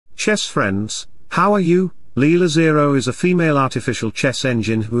Chess friends, how are you? LeelaZero is a female artificial chess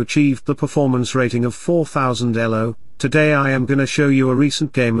engine who achieved the performance rating of 4000 Elo. Today I am gonna show you a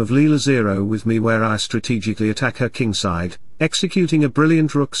recent game of LeelaZero with me where I strategically attack her kingside, executing a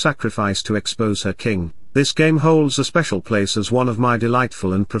brilliant rook sacrifice to expose her king. This game holds a special place as one of my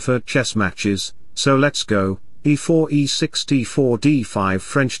delightful and preferred chess matches, so let's go. e4 e6 d4 d5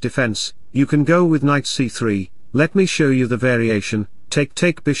 French defense. You can go with knight c3, let me show you the variation.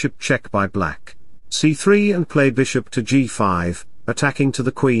 Take bishop check by black. c3 and play bishop to g5, attacking to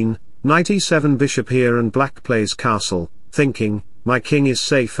the queen, knight e7 bishop here and black plays castle, thinking, my king is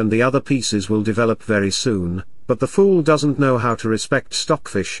safe and the other pieces will develop very soon, but the fool doesn't know how to respect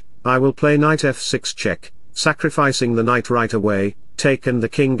Stockfish. I will play knight f6 check, sacrificing the knight right away, take and the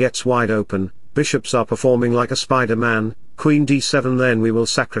king gets wide open, bishops are performing like a Spider-Man, queen d7 then we will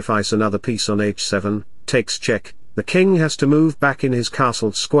sacrifice another piece on h7, takes check. The king has to move back in his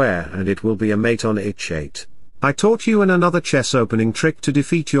castle square and it will be a mate on h8. I taught you another chess opening trick to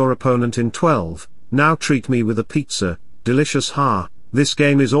defeat your opponent in 12, now treat me with a pizza, delicious ha. This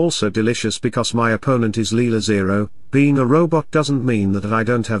game is also delicious because my opponent is LeelaZero. Being a robot doesn't mean that I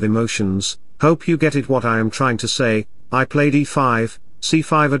don't have emotions. Hope you get it what I am trying to say. I played e5,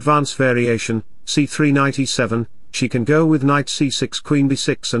 c5 advance variation, c3 knight e7, she can go with knight c6 queen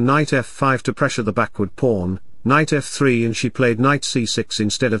b6 and knight f5 to pressure the backward pawn. Knight f3 and she played knight c6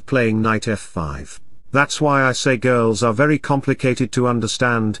 instead of playing knight f5. That's why I say girls are very complicated to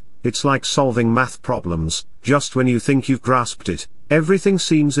understand. It's like solving math problems. Just when you think you've grasped it, everything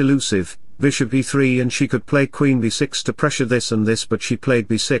seems elusive. Bishop e3 and she could play queen b6 to pressure this and this, but she played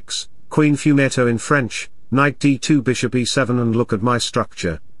b6, queen fumetto in French, knight d2 bishop e7 and look at my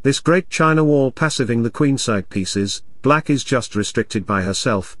structure. This great China wall passiving the queenside pieces. Black is just restricted by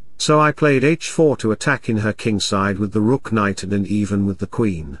herself. So I played h4 to attack in her kingside with the rook knight and even with the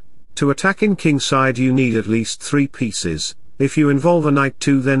queen. To attack in kingside you need at least 3 pieces. If you involve a knight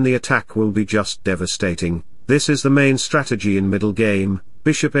too then the attack will be just devastating. This is the main strategy in middle game,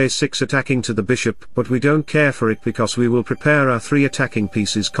 bishop a6 attacking to the bishop, but we don't care for it because we will prepare our 3 attacking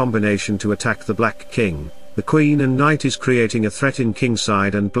pieces combination to attack the black king. The queen and knight is creating a threat in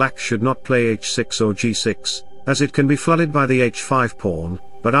kingside and black should not play h6 or g6, as it can be flooded by the h5 pawn.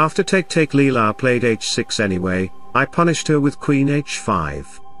 But after take Leela played h6 anyway. I punished her with queen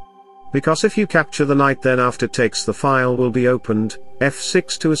h5. Because if you capture the knight then after takes the file will be opened,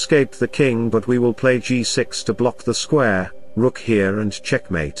 f6 to escape the king, but we will play g6 to block the square, rook here and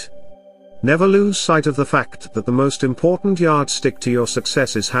checkmate. Never lose sight of the fact that the most important yardstick to your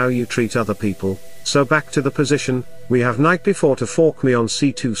success is how you treat other people. So back to the position, we have knight b4 to fork me on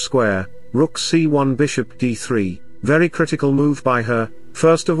c2 square, rook c1 bishop d3, very critical move by her.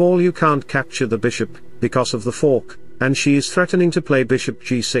 First of all you can't capture the bishop, because of the fork, and she is threatening to play bishop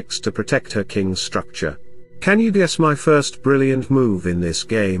g6 to protect her king's structure. Can you guess my first brilliant move in this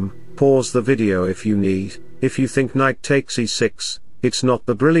game? Pause the video if you need. If you think knight takes e6, it's not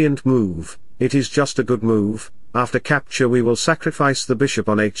the brilliant move, it is just a good move. After capture we will sacrifice the bishop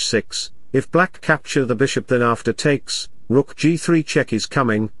on h6, if black capture the bishop then after takes, rook g3 check is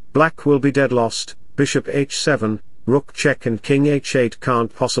coming, black will be dead lost, bishop h7, rook check and king h8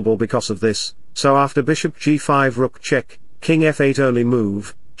 can't possible because of this, so after bishop g5 rook check, king f8 only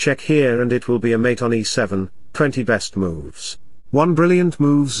move, check here and it will be a mate on e7, 20 best moves. 1 brilliant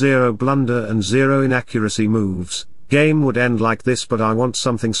move, 0 blunder and 0 inaccuracy moves. Game would end like this but I want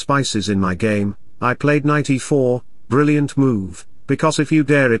something spices in my game. I played knight e4, brilliant move, because if you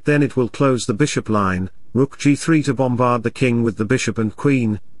dare it then it will close the bishop line, rook g3 to bombard the king with the bishop and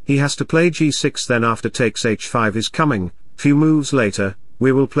queen. He has to play g6 then after takes h5 is coming. Few moves later,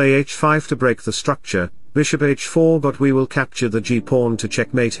 we will play h5 to break the structure, bishop h4 but we will capture the g-pawn to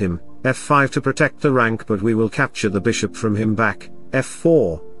checkmate him, f5 to protect the rank but we will capture the bishop from him back,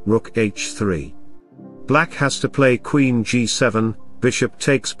 f4, rook h3. Black has to play queen g7, bishop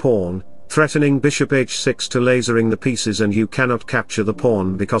takes pawn, threatening bishop h6 to lasering the pieces and you cannot capture the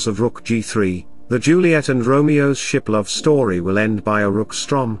pawn because of rook g3. The Juliet and Romeo's ship love story will end by a rook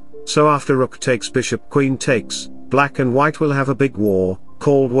strom, so after rook takes bishop queen takes, black and white will have a big war,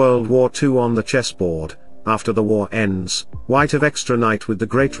 called World War II on the chessboard. After the war ends, white have extra knight with the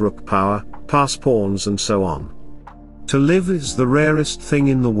great rook power, pass pawns and so on. To live is the rarest thing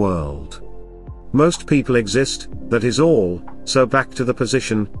in the world. Most people exist, that is all, so back to the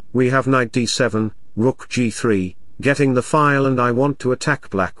position, we have knight d7, rook g3, getting the file and I want to attack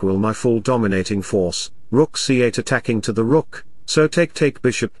black will my full dominating force, rook c8 attacking to the rook, so take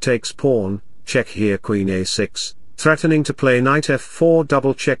bishop takes pawn, check here queen a6, threatening to play knight f4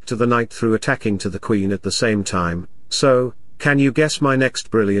 double check to the knight through attacking to the queen at the same time, so, Can you guess my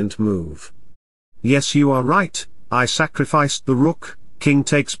next brilliant move? Yes, you are right, I sacrificed the rook. King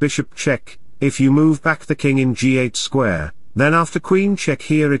takes bishop check. If you move back the king in g8 square, then after queen check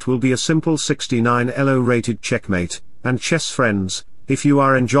here it will be a simple 69 elo rated checkmate. And chess friends, if you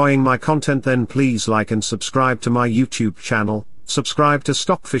are enjoying my content, then please like and subscribe to my YouTube channel. Subscribe to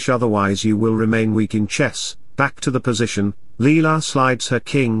Stockfish, otherwise you will remain weak in chess. Back to the position, Leela slides her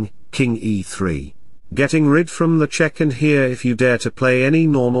king e3. Getting rid from the check, and here if you dare to play any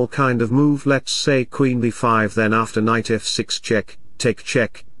normal kind of move, let's say queen b5, then after knight f6 check, take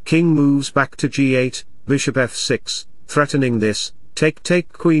check, king moves back to g8, bishop f6, threatening this, take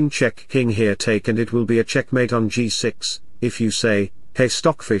queen check, king here take, and it will be a checkmate on g6. If you say, hey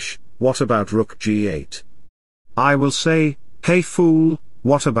Stockfish, what about rook g8? I will say, hey fool,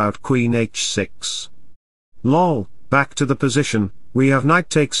 what about queen h6? Lol, back to the position, we have knight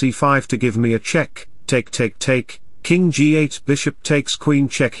takes e5 to give me a check, take, king g8, bishop takes queen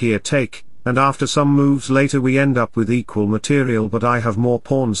check here take, and after some moves later we end up with equal material, but I have more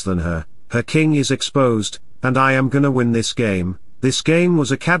pawns than her king is exposed, and I am gonna win this game. This game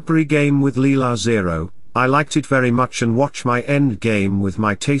was a Cadbury game with LeelaZero. I liked it very much, and watch my end game with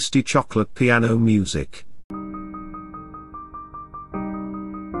my tasty chocolate piano music.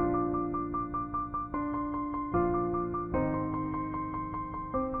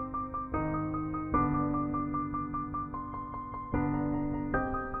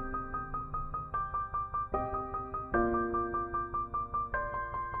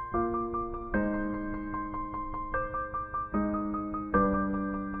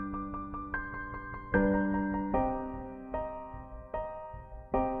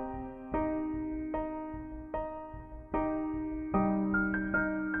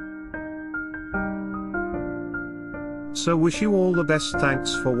 So wish you all the best,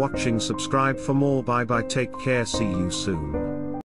 thanks for watching, subscribe for more, bye bye, take care, see you soon.